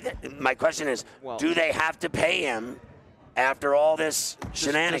 So my question is, do they have to pay him after all this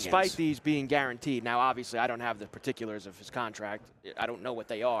shenanigans? Despite these being guaranteed. Now, obviously, I don't have the particulars of his contract. I don't know what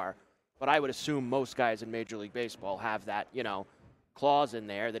they are. But I would assume most guys in Major League Baseball have that, you know, clause in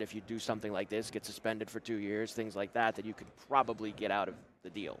there that if you do something like this, get suspended for 2 years, things like that, that you could probably get out of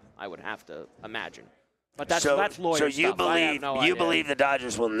the deal. I would have to imagine. But that's lawyer stuff. So you believe the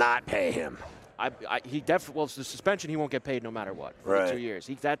Dodgers will not pay him? He definitely. Well, the suspension, he won't get paid no matter what for 2 years.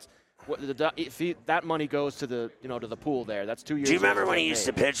 That money goes to the to the pool there. That's 2 years. Do you remember when he used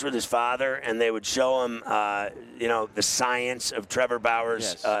to pitch with his father, and they would show him, the science of Trevor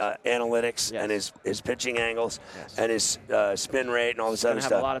Bauer's analytics and his pitching angles and his spin rate and all this other stuff? He's going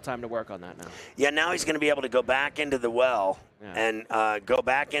to have a lot of time to work on that now. Yeah, now he's going to be able to go back into the well and go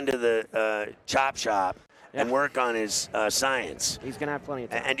back into the chop shop and work on his science. He's going to have plenty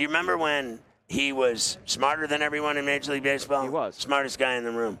of time. And do you remember when he was smarter than everyone in Major League Baseball? He was. Smartest guy in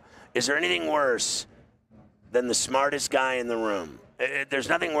the room. Is there anything worse than the smartest guy in the room? There's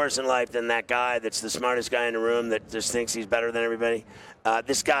nothing worse in life than that guy that's the smartest guy in the room that just thinks he's better than everybody.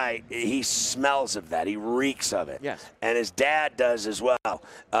 This guy, he smells of that. He reeks of it. Yes. And his dad does as well.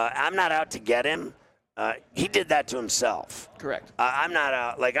 I'm not out to get him. He did that to himself. Correct. I'm not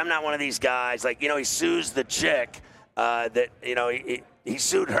out. Like, I'm not one of these guys. Like, he sues the chick that, he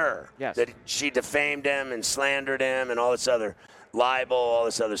sued her. Yes. That she defamed him and slandered him and all this other libel, all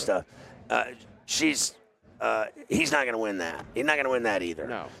this other stuff. He's not going to win that. He's not going to win that either.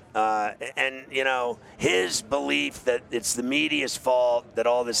 No. And his belief that it's the media's fault that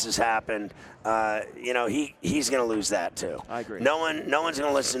all this has happened, he's going to lose that too. I agree. No one's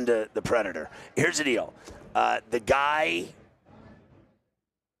going to listen to the Predator. Here's the deal. The guy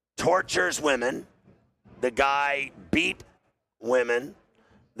tortures women. The guy beat women.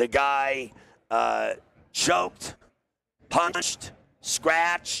 The guy choked, punched,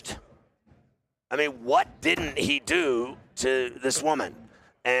 scratched. I mean, what didn't he do to this woman?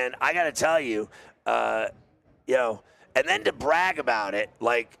 And I got to tell you, and then to brag about it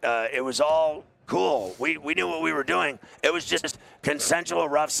like it was all cool. We knew what we were doing. It was just consensual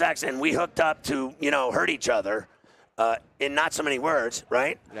rough sex, and we hooked up to, hurt each other in not so many words,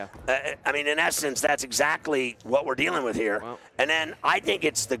 right? Yeah. I mean, in essence, that's exactly what we're dealing with here. Wow. And then I think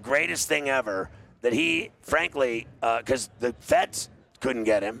it's the greatest thing ever that he, frankly, because the feds couldn't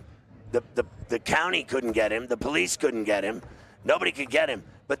get him, the county couldn't get him, the police couldn't get him, nobody could get him,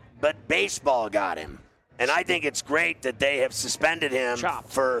 but baseball got him. And I think it's great that they have suspended him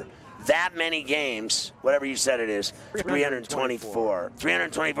for that many games, whatever you said it is, 324.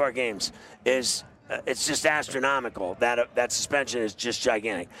 324 games is it's just astronomical. That suspension is just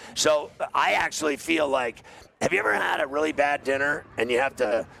gigantic. So I actually feel like, have you ever had a really bad dinner and you have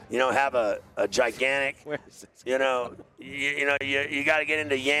to, have a gigantic, you got to get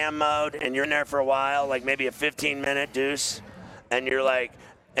into yam mode and you're in there for a while, like maybe a 15-minute deuce, and you're like,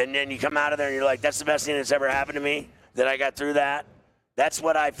 and then you come out of there and you're like, that's the best thing that's ever happened to me, that I got through that. That's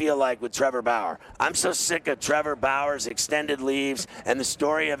what I feel like with Trevor Bauer. I'm so sick of Trevor Bauer's extended leaves and the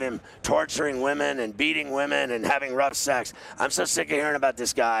story of him torturing women and beating women and having rough sex. I'm so sick of hearing about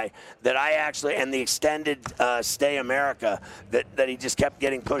this guy that I actually, and the extended stay America, that he just kept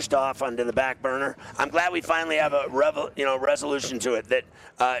getting pushed off onto the back burner. I'm glad we finally have a resolution to it,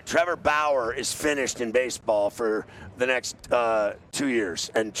 that Trevor Bauer is finished in baseball for the next 2 years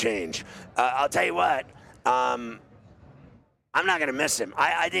and change. I'll tell you what. I'm not going to miss him.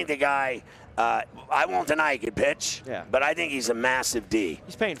 I think the guy, I won't deny he could pitch, but I think he's a massive D.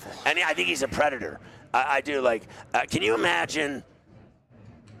 He's painful. And I think he's a predator. I do. Like, can you imagine,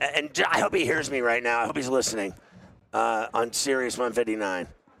 and I hope he hears me right now. I hope he's listening on Sirius 159.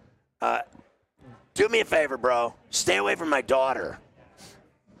 Do me a favor, bro. Stay away from my daughter.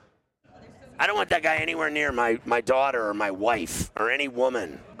 I don't want that guy anywhere near my daughter or my wife or any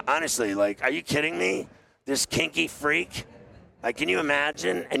woman. Honestly, like, are you kidding me? This kinky freak? Like, can you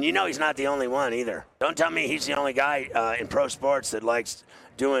imagine? And he's not the only one either. Don't tell me he's the only guy in pro sports that likes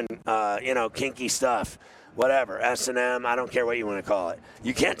doing, kinky stuff. Whatever, S&M, I don't care what you want to call it.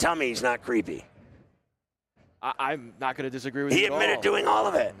 You can't tell me he's not creepy. I'm not going to disagree with you at all. He admitted doing all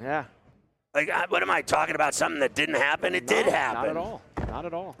of it. Yeah. Like, what am I talking about? Something that didn't happen? It did happen. Not at all. Not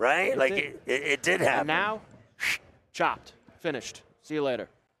at all. Right? It did happen. And now, chopped, finished. See you later.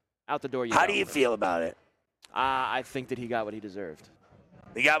 Out the door you go. How do you feel about it? I think that he got what he deserved.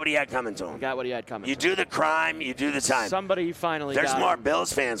 He got what he had coming to him. He got what he had coming to him. You do the crime, you do the time. Somebody finally got him. There's more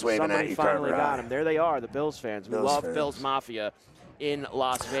Bills fans waving at you, Somebody finally got him. There they are, the Bills fans. We love Bills Mafia in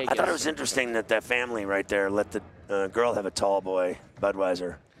Las Vegas. I thought it was interesting that family right there let the girl have a tall boy,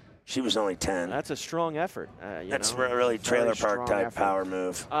 Budweiser. She was only 10. That's a strong effort. That's a really trailer park type power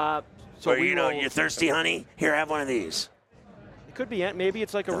move. So you're thirsty, honey? Here, have one of these. It could be. Maybe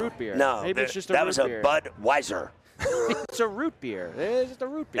it's like a root beer. No, maybe it's just a root beer. That was a Budweiser. It's a root beer. It's just a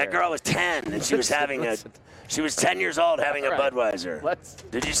root beer. That girl was 10, and she was she was 10 years old having a Budweiser.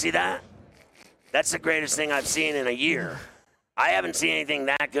 Did you see that? That's the greatest thing I've seen in a year. I haven't seen anything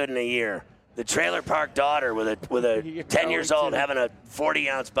that good in a year. The trailer park daughter with a 10 years old having a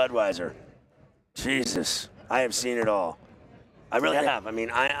 40-ounce Budweiser. Jesus, I have seen it all. I really have. I mean,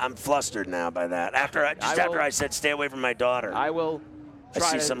 I'm flustered now by that. After I said stay away from my daughter. I will. I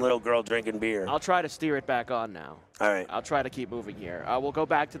see some little girl drinking beer. I'll try to steer it back on now. All right. I'll try to keep moving here. We'll go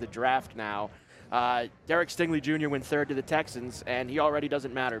back to the draft now. Derek Stingley Jr. went third to the Texans, and he already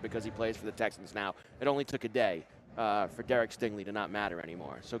doesn't matter because he plays for the Texans now. It only took a day for Derek Stingley to not matter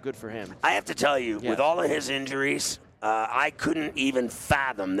anymore, so good for him. I have to tell you, with all of his injuries, I couldn't even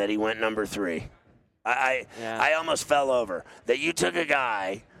fathom that he went number 3. I almost fell over. That you took a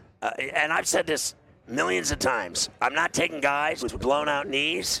guy, and I've said this millions of times, I'm not taking guys with blown out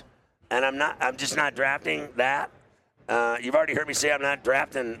knees, and I'm just not drafting that. You've already heard me say I'm not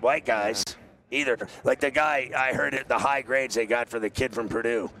drafting white guys either. Like the guy, I heard it, the high grades they got for the kid from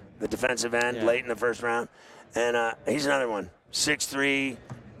Purdue, the defensive end late in the first round. And he's another one, 6'3",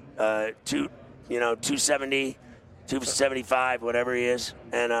 270, 275, whatever he is.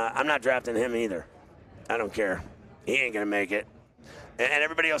 And I'm not drafting him either. I don't care. He ain't going to make it. And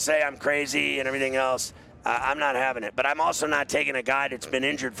everybody will say I'm crazy and everything else. I'm not having it. But I'm also not taking a guy that's been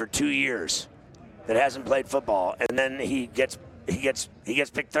injured for 2 years that hasn't played football, and then he gets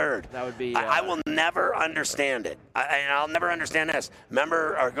picked third. That would be. I will never understand it. I'll never understand this.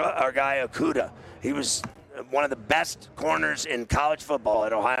 Remember our guy Okudah? He was one of the best corners in college football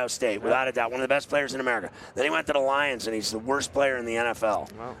at Ohio State, without a doubt, one of the best players in America. Then he went to the Lions, and he's the worst player in the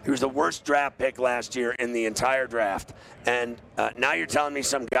NFL. Wow. He was the worst draft pick last year in the entire draft. And now you're telling me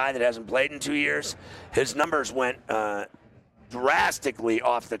some guy that hasn't played in 2 years, his numbers went drastically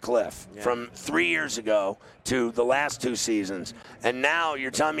off the cliff from 3 years ago to the last 2 seasons. And now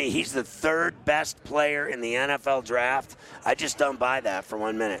you're telling me he's the third best player in the NFL draft? I just don't buy that for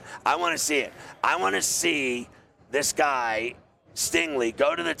 1 minute. I want to see it. I want to see this guy, Stingley,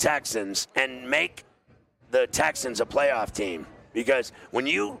 go to the Texans and make the Texans a playoff team. Because when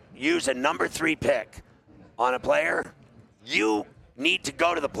you use a number 3 pick on a player, you need to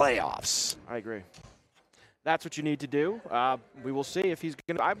go to the playoffs. I agree. That's what you need to do. We will see if he's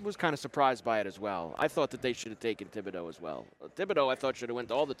going to. I was kind of surprised by it as well. I thought that they should have taken Thibodeau as well. Thibodeau, I thought, should have went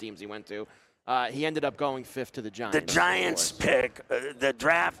to all the teams he went to. He ended up going 5th to the Giants. The Giants pick, the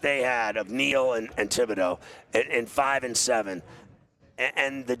draft they had of Neal and Thibodeau in 5 and 7,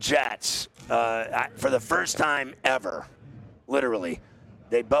 and the Jets, for the first time ever, literally,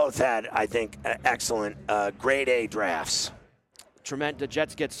 they both had, I think, excellent grade A drafts. The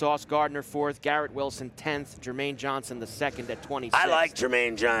Jets get Sauce Gardner 4th, Garrett Wilson 10th, Jermaine Johnson the 2nd at 26. I like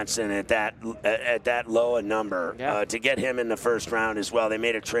Jermaine Johnson at that low a number to get him in the first round as well. They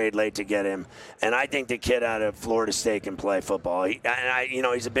made a trade late to get him, and I think the kid out of Florida State can play football.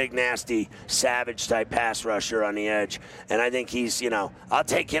 He's a big, nasty, savage type pass rusher on the edge, and I think he's, I'll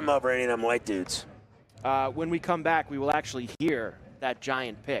take him over any of them white dudes. When we come back, we will actually hear that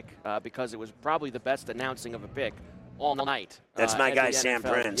Giant pick because it was probably the best announcing of a pick all night. That's my guy, Sam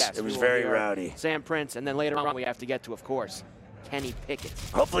Prince. Yes, it was very rowdy. Sam Prince, and then later on we have to get to, of course, Kenny Pickett.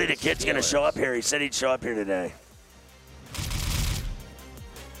 Hopefully the kid's going to show up here. He said he'd show up here today.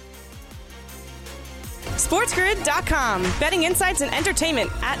 SportsGrid.com. Betting insights and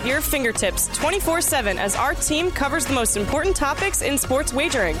entertainment at your fingertips 24/7 as our team covers the most important topics in sports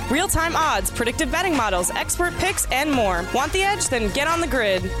wagering. Real-time odds, predictive betting models, expert picks, and more. Want the edge? Then get on the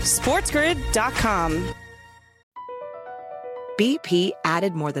grid. SportsGrid.com. BP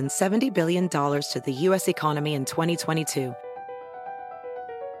added more than $70 billion to the U.S. economy in 2022.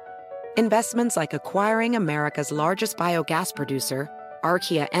 Investments like acquiring America's largest biogas producer,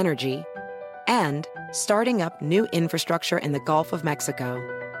 Archaea Energy, and starting up new infrastructure in the Gulf of Mexico.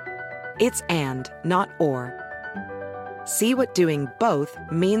 It's and, not or. See what doing both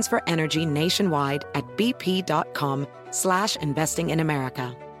means for energy nationwide at bp.com/investing in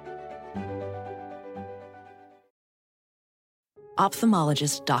America.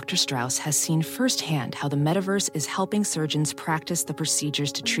 Ophthalmologist Dr. Strauss has seen firsthand how the metaverse is helping surgeons practice the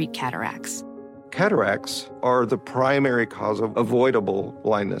procedures to treat cataracts. Cataracts are the primary cause of avoidable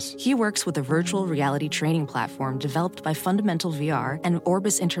blindness. He works with a virtual reality training platform developed by Fundamental VR and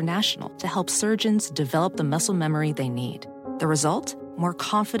Orbis International to help surgeons develop the muscle memory they need. The result? More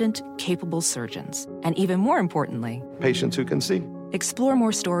confident, capable surgeons. And even more importantly, patients who can see. Explore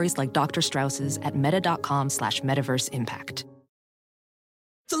more stories like Dr. Strauss's at meta.com/metaverse impact.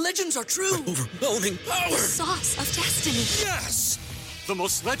 The legends are true. Overwhelming power! The sauce of destiny. Yes! The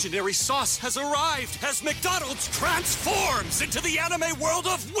most legendary sauce has arrived as McDonald's transforms into the anime world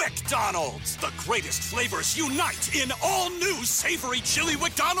of WickDonald's. The greatest flavors unite in all new savory chili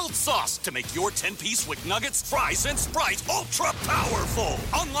McDonald's sauce to make your 10-piece Wick Nuggets, fries, and Sprite ultra-powerful.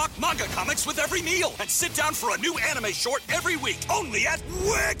 Unlock manga comics with every meal and sit down for a new anime short every week only at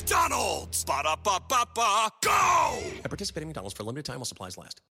WickDonald's. Ba-da-ba-ba-ba, go! At participating McDonald's for a limited time while supplies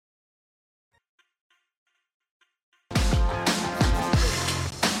last.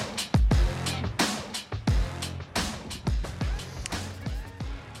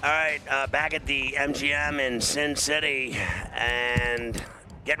 All right, back at the MGM in Sin City and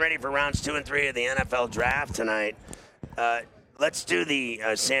getting ready for rounds 2 and 3 of the NFL draft tonight. Let's do the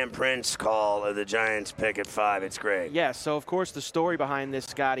Sam Prince call of the Giants pick at 5. It's great. Yeah, so of course the story behind this,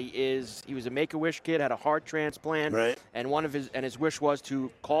 Scotty, is he was a Make-A-Wish kid, had a heart transplant, right? And his wish was to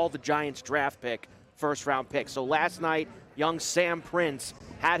call the Giants draft pick, first-round pick. So last night, young Sam Prince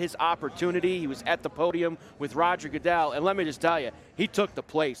had his opportunity. He was at the podium with Roger Goodell, and let me just tell you, he took the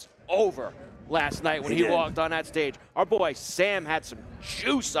place over last night when he walked on that stage. Our boy Sam had some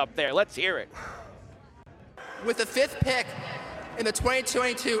juice up there. Let's hear it. With the 5th pick in the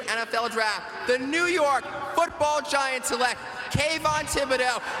 2022 NFL Draft, the New York Football Giants select Kayvon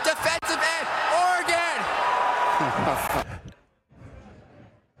Thibodeaux, defensive end, Oregon.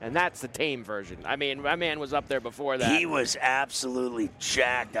 And that's the tame version. I mean, my man was up there before that. He was absolutely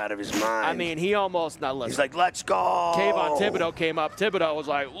jacked out of his mind. I mean, he almost not listening. He's like, let's go. Kayvon Thibodeaux came up. Thibodeaux was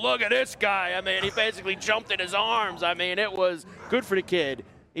like, look at this guy. I mean, he basically jumped in his arms. I mean, it was good for the kid.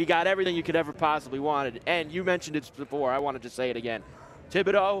 He got everything you could ever possibly wanted. And you mentioned it before. I wanted to say it again.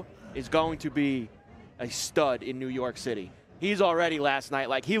 Thibodeaux is going to be a stud in New York City. He's already last night,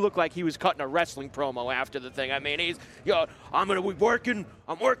 like, he looked like he was cutting a wrestling promo after the thing. I mean, he's, I'm going to be working.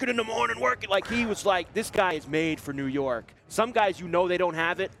 I'm working in the morning, working. Like, he was like, this guy is made for New York. Some guys, they don't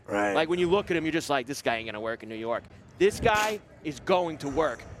have it. Right. Like, when you look at him, you're just like, this guy ain't going to work in New York. This guy is going to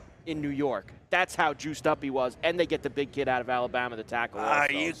work in New York. That's how juiced up he was. And they get the big kid out of Alabama, the tackle.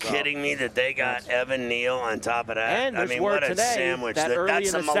 Are you kidding me that they got Evan Neal on top of that? And I mean, what a sandwich.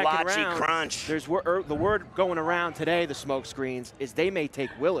 That's a Malachi crunch. There's the word going around today, the smoke screens, is they may take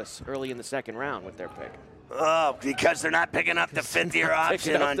Willis early in the 2nd round with their pick. Oh, because they're not picking up the 5th-year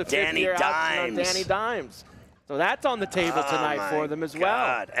option on Danny Dimes. So that's on the table tonight for them as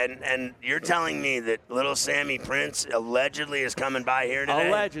well. And you're telling me that little Sammy Prince allegedly is coming by here today?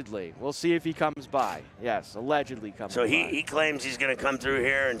 Allegedly. We'll see if he comes by. Yes, allegedly comes by. So he claims he's going to come through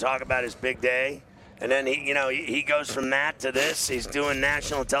here and talk about his big day. And then he goes from that to this. He's doing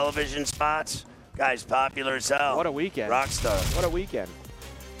national television spots. Guy's popular as hell. What a weekend. Rock star. What a weekend.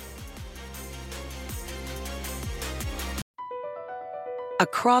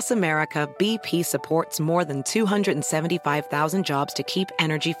 Across America, BP supports more than 275,000 jobs to keep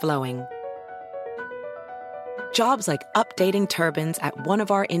energy flowing. Jobs like updating turbines at one of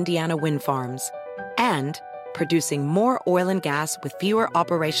our Indiana wind farms and producing more oil and gas with fewer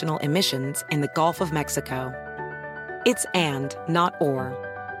operational emissions in the Gulf of Mexico. It's and, not or.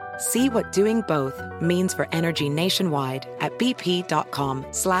 See what doing both means for energy nationwide at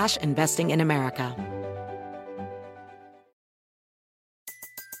bp.com/investing in America.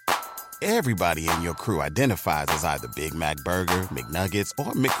 Everybody in your crew identifies as either Big Mac Burger, McNuggets,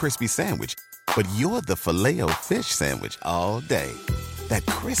 or McCrispy Sandwich. But you're the Filet-O-Fish Sandwich all day. That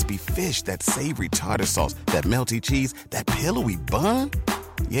crispy fish, that savory tartar sauce, that melty cheese, that pillowy bun.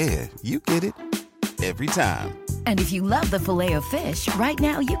 Yeah, you get it. Every time. And if you love the Filet-O-Fish, right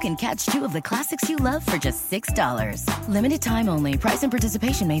now you can catch 2 of the classics you love for just $6. Limited time only. Price and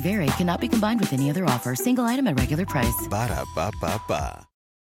participation may vary. Cannot be combined with any other offer. Single item at regular price. Ba-da-ba-ba-ba.